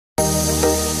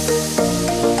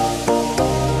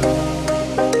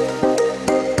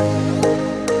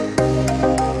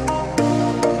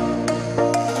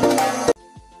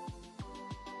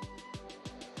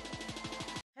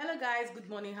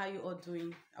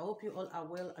doing? I hope you all are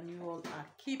well and you all are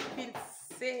keeping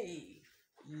safe.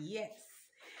 Yes.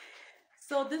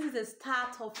 So this is the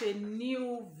start of a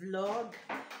new vlog.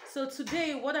 So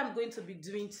today, what I'm going to be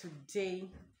doing today,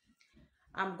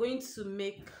 I'm going to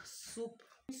make soup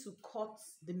to cut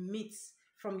the meat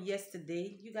from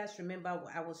yesterday. You guys remember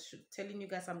I was telling you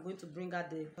guys I'm going to bring out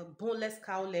the boneless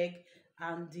cow leg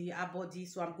and the body.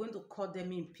 So I'm going to cut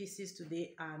them in pieces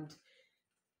today and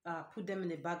put them in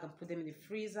the bag and put them in the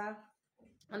freezer.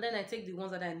 And then I take the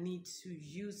ones that I need to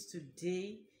use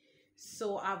today.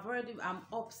 So I'm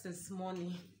up since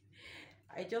morning.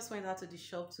 I just went out to the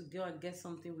shop to go and get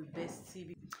something with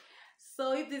Bestie.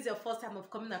 So if this is your first time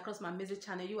of coming across my amazing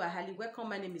channel, you are highly welcome.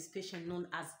 My name is Patient, known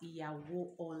as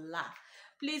Iyawo Ola.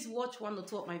 Please watch one or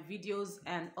two of my videos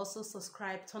and also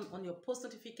subscribe, turn on your post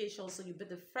notifications so you'll be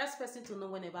the first person to know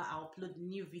whenever I upload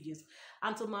new videos.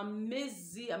 And to my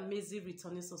amazing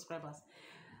returning subscribers,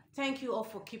 thank you all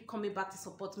for keep coming back to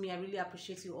support me. I really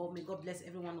appreciate you all. May God bless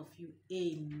every one of you.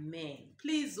 Amen.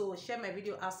 Please share my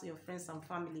video out to your friends and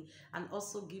family, and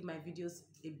also give my videos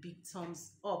a big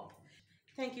thumbs up.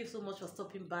 Thank you so much for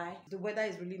stopping by. The weather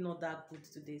is really not that good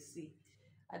today. See,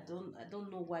 I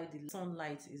don't know why the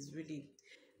sunlight is really,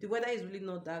 the weather is really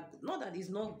not that good. Not that it's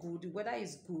not good. The weather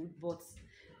is good, but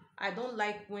I don't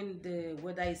like when the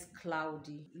weather is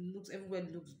cloudy. It looks, everywhere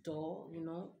looks dull, you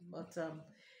know. But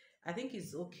I think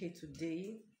it's okay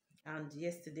today and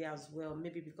yesterday as well.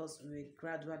 Maybe because we're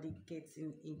gradually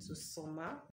getting into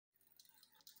summer.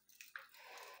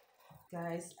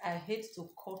 Guys, I hate to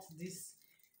cut this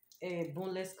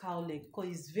boneless cow leg because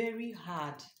it's very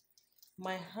hard.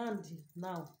 My hand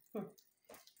now,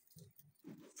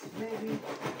 it's very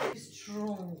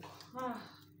strong.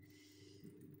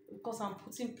 Because I'm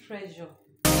putting pressure.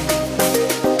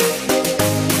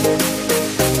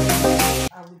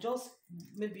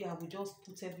 Maybe I will just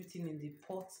put everything in the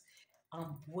pot and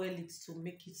boil it to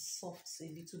make it soft a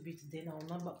little bit. Then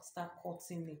I'll never start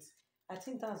cutting it. I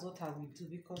think that's what I will do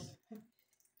because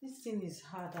this thing is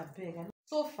hard. I beg.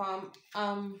 So far,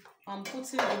 I'm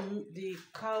putting the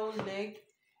cow leg,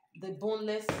 the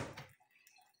boneless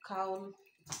cow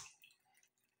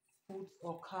foot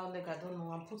or cow leg, I don't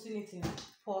know. I'm putting it in the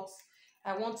pot.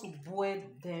 I want to boil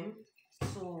them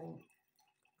so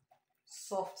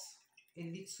soft a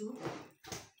little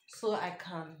so I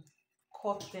can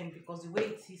cut them, because the way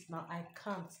it is now, I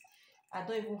can't. I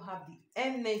don't even have the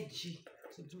energy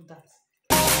to do that.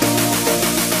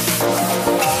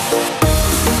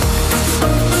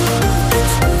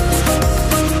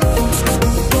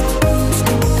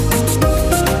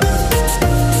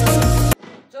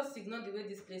 Just ignore the way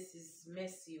this place is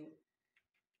messy.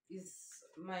 It's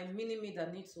my mini-me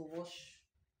that needs to wash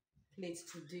plates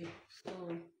today. So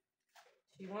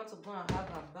she wants to go and have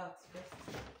her bath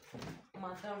first.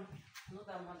 Madam, know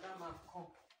that madam have come.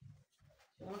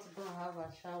 She wants to go and have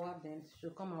her shower, then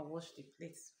she'll come and wash the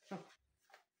plates.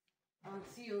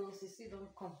 Until Sisi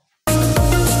don't come.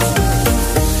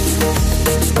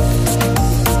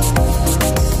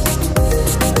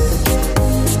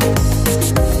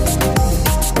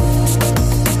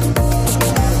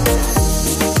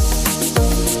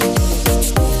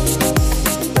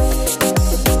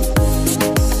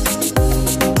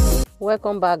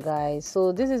 Welcome back, guys.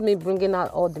 So this is me bringing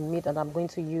out all the meat that I'm going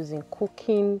to use in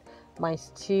cooking my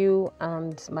stew,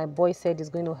 and my boy said he's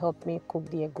going to help me cook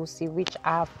the egusi, which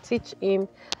I've teach him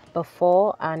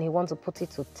before, and he wants to put it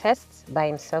to test by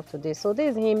himself today. So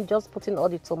this is him just putting all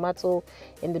the tomato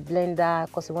in the blender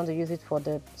because he wants to use it for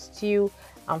the stew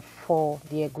and for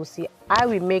the egusi. I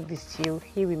will make the stew,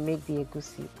 he will make the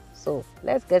egusi. So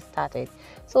let's get started.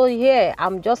 So here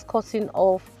I'm just cutting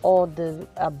off all the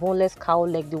boneless cow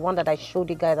leg, the one that I showed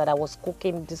you guys that I was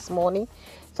cooking this morning.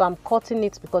 So I'm cutting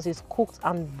it because it's cooked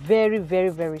and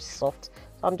very soft.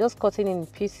 So I'm just cutting in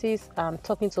pieces. I'm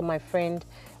talking to my friend,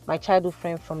 my childhood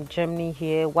friend from Germany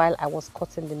here while I was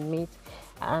cutting the meat.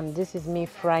 And this is me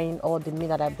frying all the meat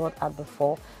that I brought out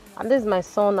before. And this is my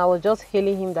son. I was just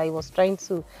hailing him that he was trying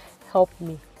to help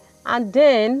me. And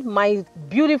then my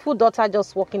beautiful daughter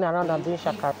just walking around and doing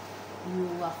shakara. You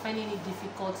are finding it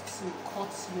difficult to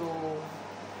cut your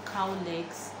cow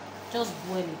legs, just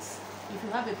boil it. If you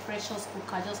have a precious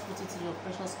cooker, just put it in your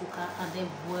precious cooker and then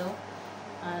boil,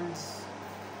 and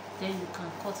then you can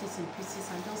cut it in pieces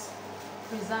and just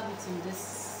preserve it in this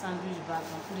sandwich bag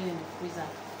and put it in the freezer.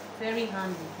 Very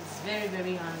handy. It's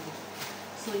very handy.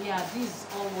 So yeah, this is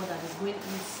all what that is going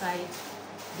inside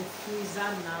the freezer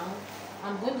now.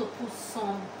 I'm going to put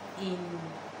some in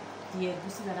the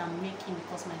egusi that I'm making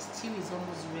because my stew is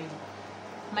almost ready.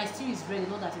 My stew is ready,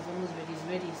 not that it's almost ready, it's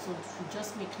ready. So we're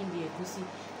just making the egusi.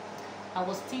 I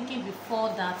was thinking before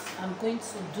that I'm going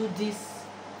to do this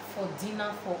for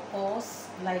dinner for us.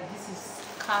 Like this is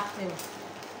cattle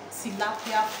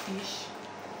tilapia fish.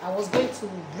 I was going to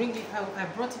bring it out. I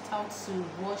brought it out to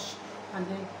wash and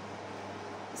then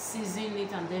season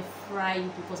it and then fry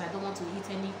it because I don't want to eat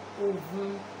any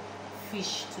oven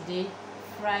fish today.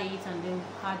 Fry it and then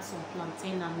add some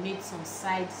plantain and made some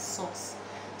side sauce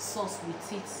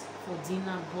with it for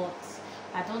dinner, but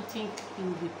I don't think it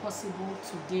will be possible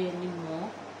today anymore.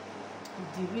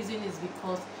 The reason is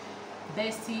because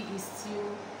Bestie is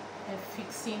still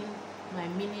fixing my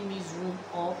mini-me's room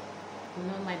up. You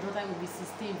know, my daughter will be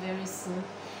 16 very soon.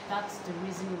 That's the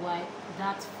reason why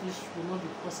that fish will not be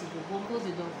possible. We'll close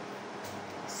the door.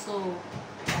 So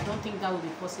I don't think that will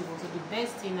be possible. So the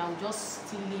best thing, I'll just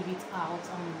still leave it out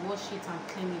and wash it and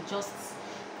clean it just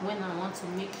when I want to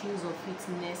make use of it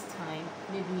next time,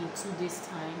 maybe in 2 days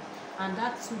time. And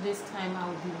that 2 days time I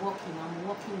will be working. I'm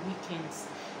working weekends.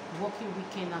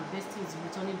 And Bestie is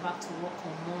returning back to work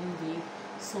on Monday.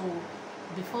 So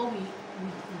before we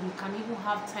can even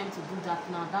have time to do that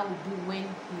now, that will be when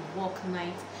we work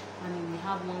night and we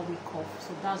have 1 week off.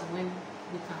 So that's when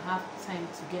we can have time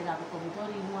together, because we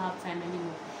don't even have time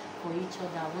anymore for each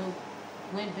other.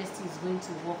 When Bestie is going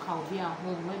to work, I'll be at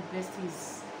home. When Bestie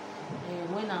is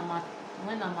when I'm at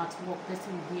work,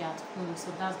 Bestie will be at home.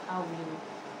 So that's how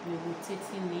we're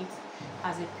rotating it.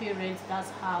 As a parent,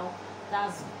 that's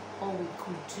all we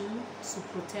could do to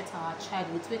protect our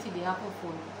child. With what they happen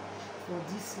for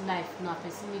this life now,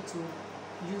 person need to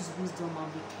use wisdom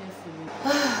and be careful.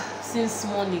 Since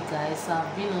morning, guys,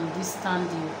 I've been on this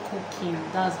standing cooking.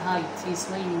 That's how it is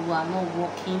when you are not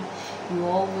working. You're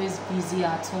always busy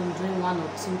at home doing 1 or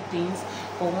 2 things,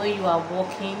 but when you are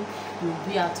working, you'll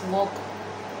be at work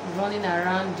running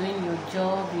around doing your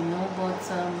job, you know. But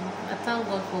I thank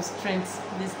God for strength.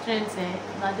 The strength,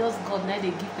 not just God, now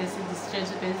they give person the strength,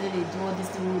 so person they do all these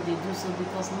things they do. So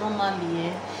because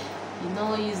normally, you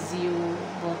know, easy,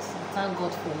 but thank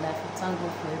God for life. Thank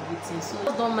God for everything. So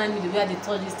just don't mind me the way they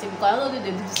touch this thing, because I don't think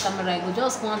they do this camera. I go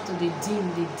just want to dim.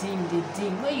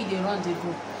 Where you they run, they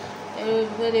go.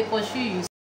 Where they pursue you.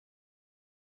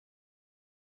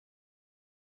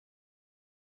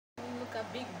 Look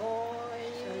at big boy.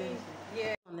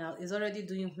 Yeah. Now he's already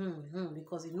doing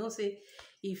because you know, say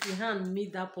if you hand me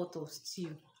that pot of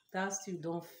stew, that stew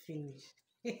don't finish.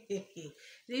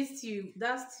 This stew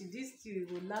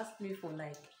will last me for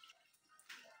like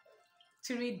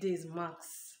 3 days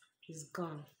max. Is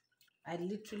gone. I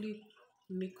literally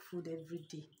make food every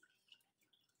day.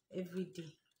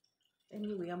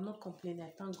 Anyway, I'm not complaining.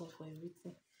 I thank God for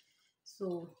everything.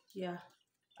 So yeah,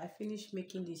 I finished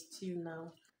making the stew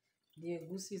now. The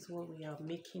egusi is what we are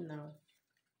making now.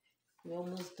 We're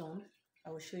almost done. I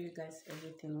will show you guys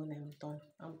everything when I'm done.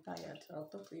 I'm tired. I'll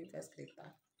talk to you guys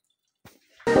later.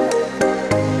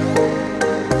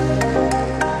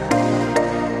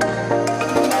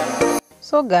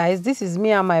 So guys, this is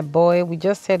me and my boy. We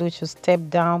just said we should step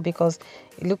down because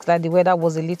it looks like the weather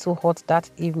was a little hot that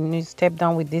evening. We step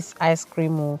down with this ice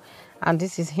cream, and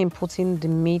this is him putting the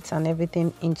meat and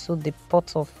everything into the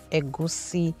pot of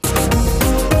egusi. Are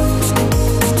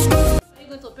you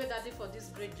going to pay daddy for this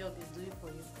great job he's doing for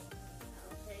you?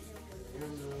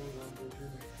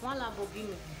 One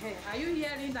Lamborghini. Are you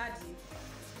hearing daddy?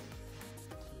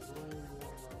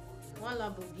 One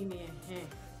Lamborghini.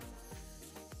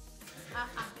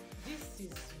 This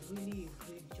is really a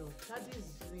great job. Daddy is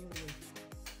doing well.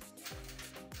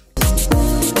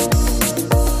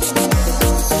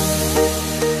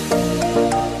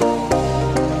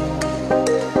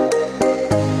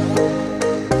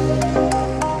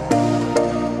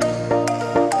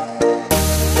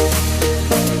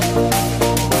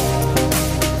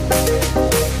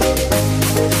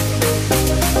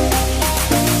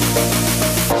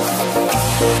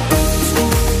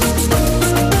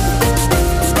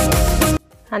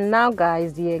 And now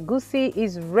guys, the egusi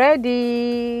is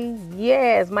ready.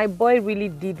 Yes, my boy really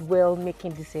did well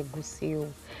making this egusi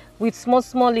with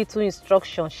small little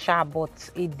instructions, but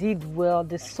he did well.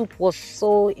 The soup was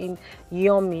so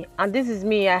yummy. And this is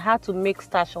me, I had to make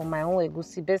starch on my own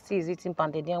egusi. Bestie is eating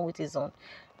pounded yam with his own,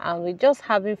 and we're just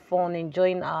having fun,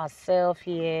 enjoying ourselves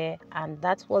here. And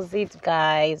that was it,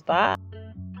 guys. Bye.